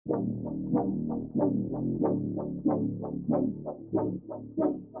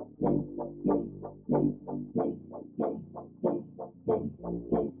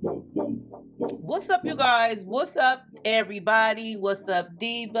What's up, you guys? What's up, everybody? What's up,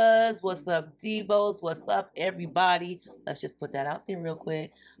 divas? What's up, divos? What's up, everybody? Let's just put that out there real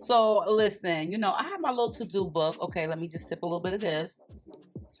quick. So listen, I have my little to-do book. Okay, let me just sip a little bit of this.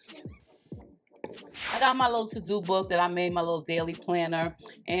 I got my little to-do book that I made, my little daily planner,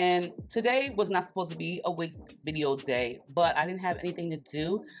 and today was not supposed to be a week video day, but I didn't have anything to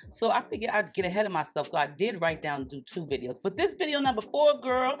do, so I figured I'd get ahead of myself, so I did write down and do 2 videos. But this video number 4,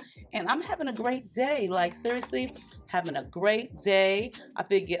 girl, and I'm having a great day, like seriously, having a great day. I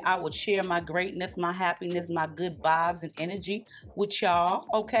figured I would share my greatness, my happiness, my good vibes and energy with y'all,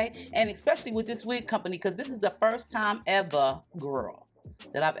 okay? And especially with this wig company, because this is the first time ever, girl,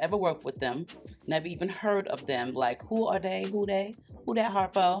 that I've ever worked with them. Never even heard of them. Like, who are they? Who that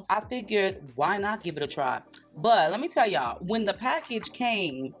Harpo? I figured, why not give it a try? But let me tell y'all, when the package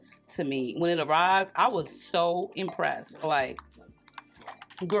came to me, when it arrived, I was so impressed. Like,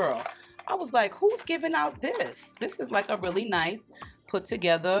 girl, I was like, who's giving out this? This is like a really nice, put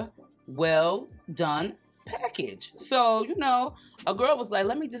together, well done package. So, a girl was like,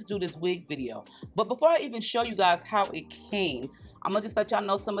 let me just do this wig video. But before I even show you guys how it came, I'm gonna just let y'all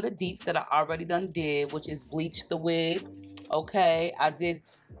know some of the deets that I already did, which is bleach the wig. Okay, I didn't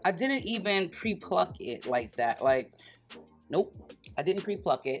even pre-pluck it like that. Like, nope, I didn't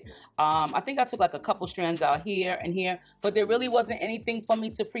pre-pluck it. I think I took like a couple strands out here and here, but there really wasn't anything for me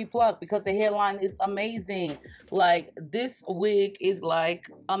to pre-pluck because the hairline is amazing. Like, this wig is like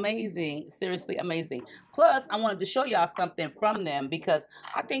amazing, seriously amazing. Plus, I wanted to show y'all something from them because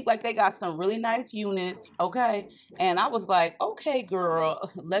I think like they got some really nice units, okay? And I was like, okay, girl,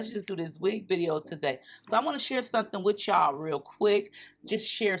 let's just do this wig video today. So I want to share something with y'all real quick. Just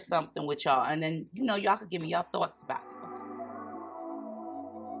share something with y'all, and then y'all can give me your thoughts about it.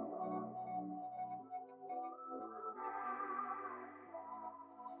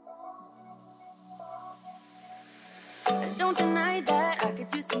 Don't deny that I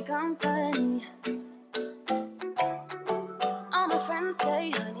could use some company. All my friends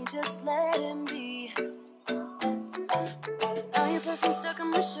say, honey, just let him be. Now your perfume stuck on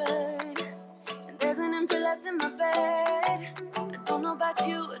my shirt, and there's an empty left in my bed. I don't know about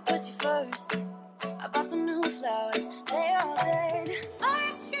you, I'd put you first. I bought some new flowers, they're all dead.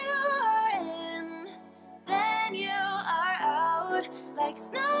 First you are in, then you are out, like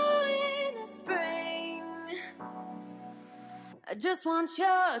snow in the spring. I just want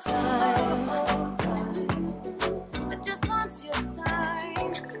your time. I just want your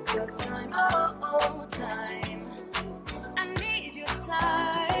time. Your time, oh, time. I need your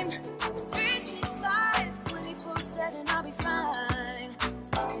time. 365, 24/7, I'll be fine.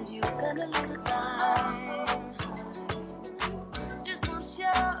 As long as you spend a little time. Just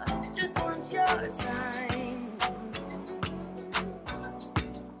want your time.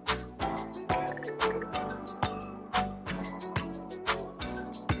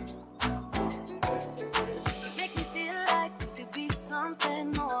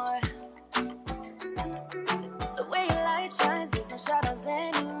 Something more. The way your light shines, there's no shadows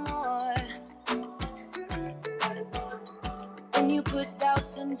anymore. When you put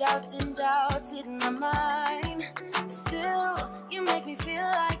doubts and doubts and doubts in my mind, still you make me feel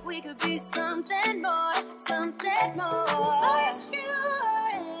like we could be something more, something more. First you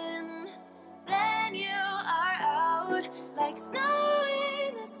are in, then you are out, like snow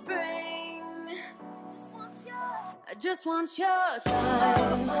in the spring. I just want your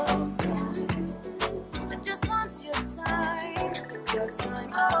time. I just want your time,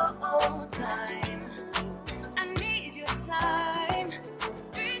 oh, time. I need your time.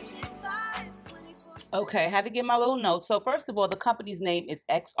 365, 24. Okay, had to get my little notes. So first of all, the company's name is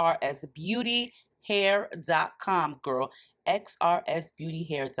Xrsbeautyhair.com, girl.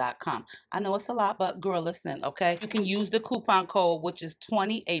 Xrsbeautyhair.com. I know it's a lot, but girl, listen, okay? You can use the coupon code, which is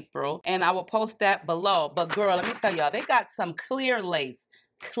 20April, and I will post that below. But girl, let me tell y'all, they got some clear lace.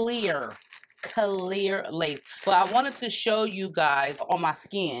 Clear lace. But I wanted to show you guys on my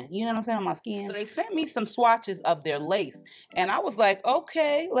skin. You know what I'm saying? On my skin. So they sent me some swatches of their lace. And I was like,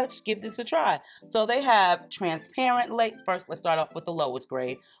 okay, let's give this a try. So they have transparent lace. First, let's start off with the lowest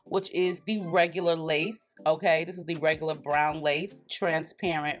grade, which is the regular lace. Okay, this is the regular brown lace.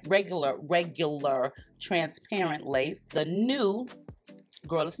 Transparent, regular transparent lace. The new,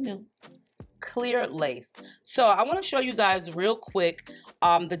 girl, it's new. clear lace. So I want to show you guys real quick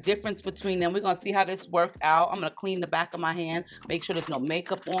the difference between them. We're going to see how this worked out. I'm going to clean the back of my hand, make sure there's no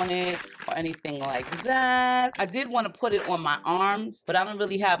makeup on it or anything like that. I did want to put it on my arms, but I don't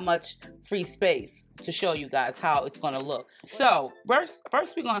really have much free space to show you guys how it's going to look. So first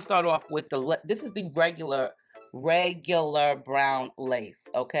we're going to start off with this is the regular brown lace.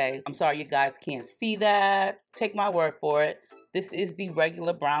 Okay, I'm sorry you guys can't see that. Take my word for it. This is the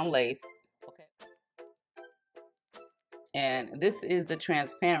regular brown lace. Okay, and this is the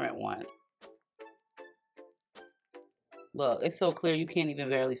transparent one. Look, it's so clear you can't even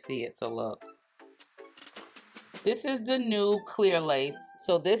barely see it. So look, this is the new clear lace.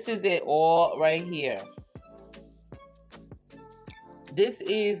 So this is it all right here. This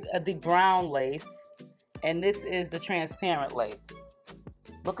is the brown lace, and this is the transparent lace.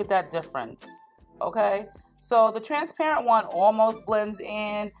 Look at that difference. Okay, so the transparent one almost blends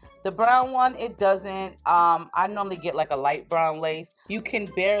in. The brown one, it doesn't. I normally get like a light brown lace. You can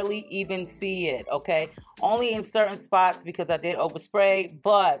barely even see it, okay? Only in certain spots because I did overspray,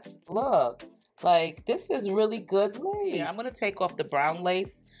 but look, like this is really good lace. Yeah, I'm gonna take off the brown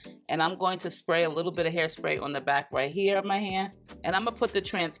lace and I'm going to spray a little bit of hairspray on the back right here of my hand. And I'm gonna put the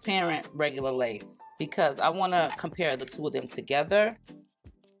transparent regular lace because I wanna compare the two of them together.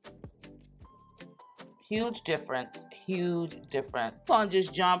 Huge difference, huge difference. So I'll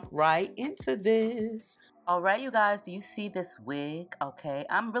just jump right into this. All right, you guys, do you see this wig? Okay,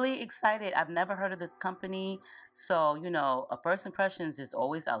 I'm really excited. I've never heard of this company. So, you know, a first impressions is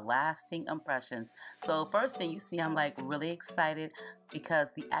always a lasting impressions. So first thing you see, I'm like really excited because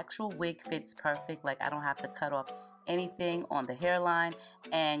the actual wig fits perfect. Like I don't have to cut off anything on the hairline.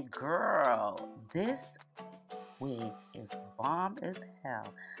 And girl, this wig is bomb as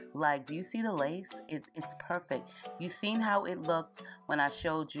hell. Like, do you see the lace? It's perfect. You seen how it looked when I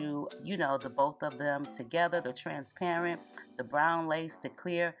showed you, you know, the both of them together, the transparent, the brown lace, the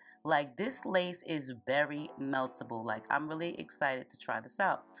clear. Like, this lace is very meltable. Like, I'm really excited to try this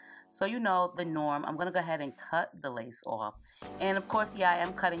out. So, you know, the norm, I'm going to go ahead and cut the lace off. And of course, yeah, I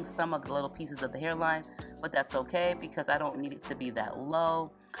am cutting some of the little pieces of the hairline, but that's okay because I don't need it to be that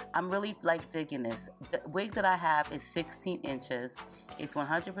low. I'm really like digging this. The wig that I have is 16 inches. It's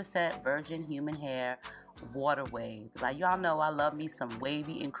 100% virgin human hair, water wave. Like y'all know I love me some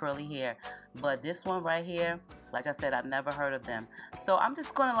wavy and curly hair, but this one right here, like I said, I've never heard of them. So I'm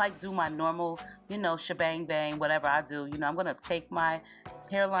just gonna like do my normal, you know, shebang bang, whatever I do. You know, I'm gonna take my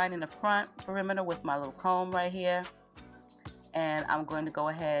hairline in the front perimeter with my little comb right here, and I'm going to go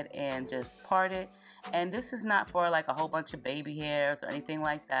ahead and just part it. And this is not for like a whole bunch of baby hairs or anything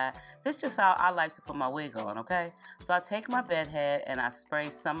like that. This is just how I like to put my wig on, okay? So I take my bed head and I spray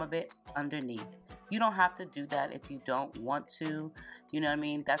some of it underneath. You don't have to do that if you don't want to. You know what I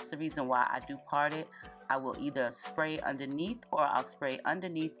mean? That's the reason why I do part it. I will either spray underneath or I'll spray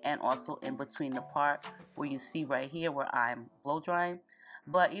underneath and also in between the part where you see right here where I'm blow drying.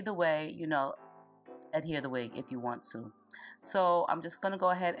 But either way, you know, adhere the wig if you want to. So I'm just going to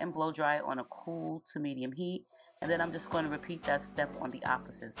go ahead and blow dry on a cool to medium heat, and then I'm just going to repeat that step on the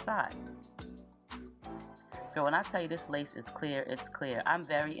opposite side. Girl, when I tell you this lace is clear, it's clear. I'm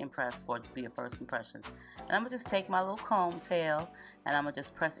very impressed for it to be a first impression. And I'm going to just take my little comb tail and I'm going to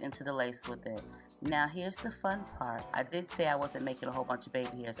just press into the lace with it. Now here's the fun part. I did say I wasn't making a whole bunch of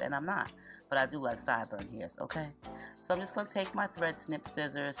baby hairs, and I'm not. But I do like sideburn hairs, okay? So I'm just going to take my thread snip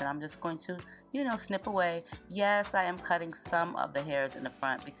scissors and I'm just going to, you know, snip away. Yes, I am cutting some of the hairs in the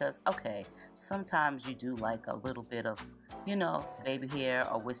front because, okay, sometimes you do like a little bit of, you know, baby hair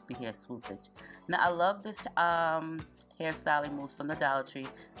or wispy hair swoopage. Now, I love this hairstyling moves from the Dollar Tree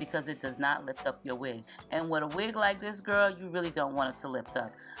because it does not lift up your wig. And with a wig like this, girl, you really don't want it to lift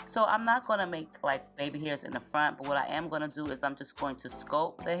up. So I'm not going to make like baby hairs in the front, but what I am going to do is I'm just going to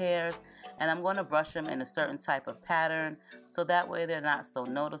sculpt the hairs and I'm going to brush them in a certain type of pattern so that way they're not so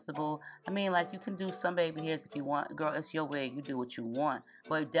noticeable. I mean, like, you can do some baby hairs if you want. Girl, it's your wig. You do what you want.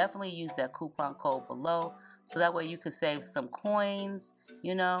 But definitely use that coupon code below so that way you can save some coins,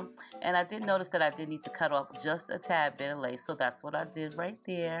 you know. And I did notice that I did need to cut off just a tad bit of lace, so that's what I did right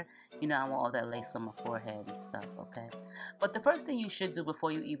there. You know, I want all that lace on my forehead and stuff, okay? But the first thing you should do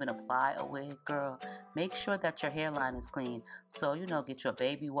before you even apply a wig, girl, make sure that your hairline is clean. So, you know, get your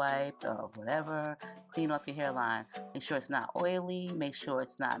baby wipe or whatever, clean off your hairline. Make sure it's not oily, make sure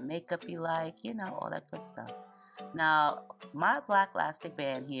it's not makeup-y like, you know, all that good stuff. Now, my black elastic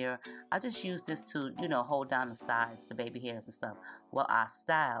band here, I just use this to, you know, hold down the sides, the baby hairs and stuff, while I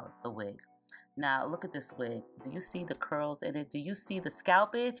style the wig. Now, look at this wig. Do you see the curls in it? Do you see the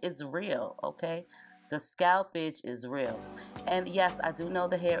scalpage? It's real, okay? The scalpage is real. And yes, I do know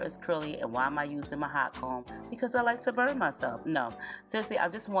the hair is curly, and why am I using my hot comb? Because I like to burn myself. No, seriously, I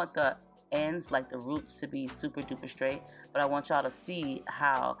just want the ends, like the roots, to be super duper straight, but I want y'all to see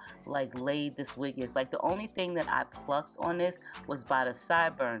how like laid this wig is. Like the only thing that I plucked on this was by the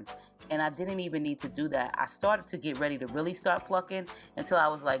sideburns, and I didn't even need to do that. I started to get ready to really start plucking until I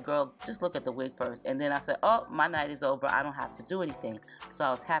was like, girl, just look at the wig first. And then I said, oh, my night is over, I don't have to do anything. So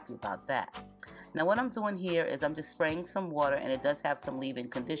I was happy about that. Now what I'm doing here is I'm just spraying some water, and it does have some leave-in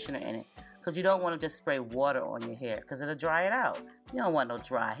conditioner in it, because you don't want to just spray water on your hair because it'll dry it out. You don't want no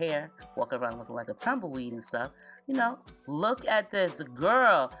dry hair, walking around looking like a tumbleweed and stuff. You know, look at this,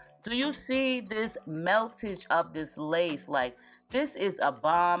 girl. Do you see this meltage of this lace? Like, this is a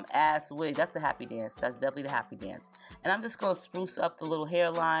bomb-ass wig. That's the happy dance. That's definitely the happy dance. And I'm just going to spruce up the little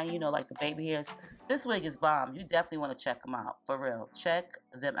hairline, you know, like the baby hairs. This wig is bomb. You definitely want to check them out. For real. Check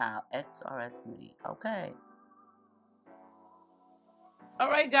them out. Xrsbeauty. Okay. All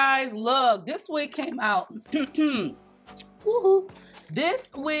right, guys, look, this wig came out. Woohoo. This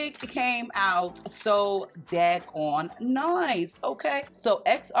wig came out so daggone nice, okay? So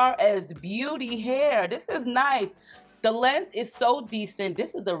Xrsbeauty Hair, this is nice. The length is so decent.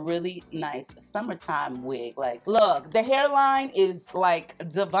 This is a really nice summertime wig. Like, look, the hairline is like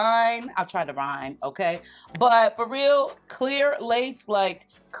divine. I'll try to rhyme, okay? But for real, clear lace, like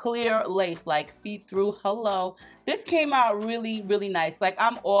see-through. Hello. This came out really, really nice. Like,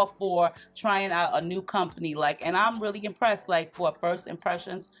 I'm all for trying out a new company. Like, and I'm really impressed. Like, for first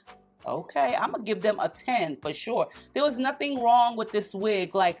impressions, okay, I'm gonna give them a 10 for sure. There was nothing wrong with this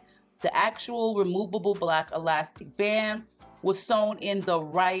wig. Like, the actual removable black elastic band was sewn in the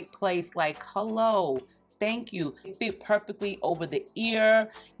right place. Like, hello, thank you. It fit perfectly over the ear.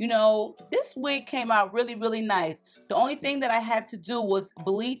 You know, this wig came out really, really nice. The only thing that I had to do was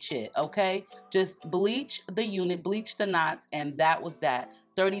bleach it, okay? Just bleach the unit, bleach the knots, and that was that.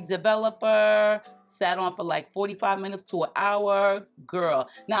 30 developer, sat on for like 45 minutes to an hour, girl.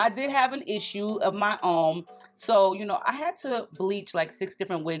 Now, I did have an issue of my own. So, you know, I had to bleach like 6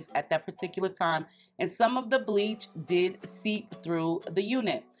 different wigs at that particular time. And some of the bleach did seep through the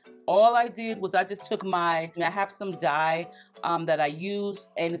unit. All I did was I just took I have some dye that I use,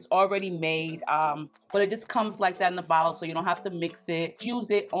 and it's already made, but it just comes like that in the bottle, so you don't have to mix it.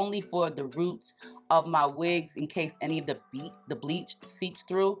 Use it only for the roots of my wigs in case any of the bleach seeps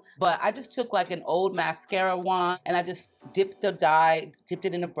through. But I just took like an old mascara wand, and I just dipped the dye, dipped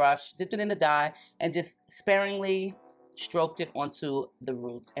it in a brush, dipped it in the dye, and just sparingly stroked it onto the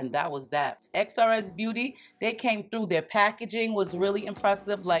roots, and that was that. Xrsbeauty, they came through. Their packaging was really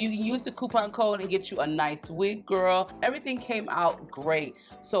impressive. Like, you can use the coupon code and get you a nice wig, girl. Everything came out great.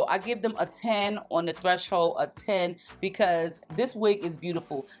 So I give them a 10 on the threshold, a 10, because this wig is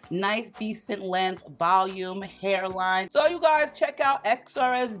beautiful. Nice, decent length, volume, hairline. So you guys check out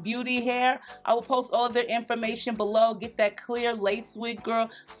Xrsbeauty Hair. I will post all of their information below. Get that clear lace wig, girl,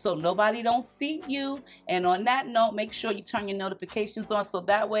 so nobody don't see you. And on that note, make sure you turn your notifications on, so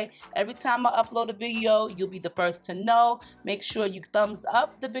that way every time I upload a video, you'll be the first to know. Make sure you thumbs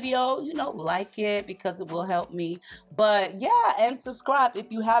up the video, you know, like it, because it will help me. But yeah, and subscribe if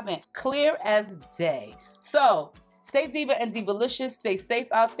you haven't. Clear as day. So stay diva and divalicious. Stay safe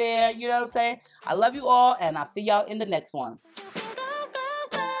out there. You know what I'm saying? I love you all, and I'll see y'all in the next one.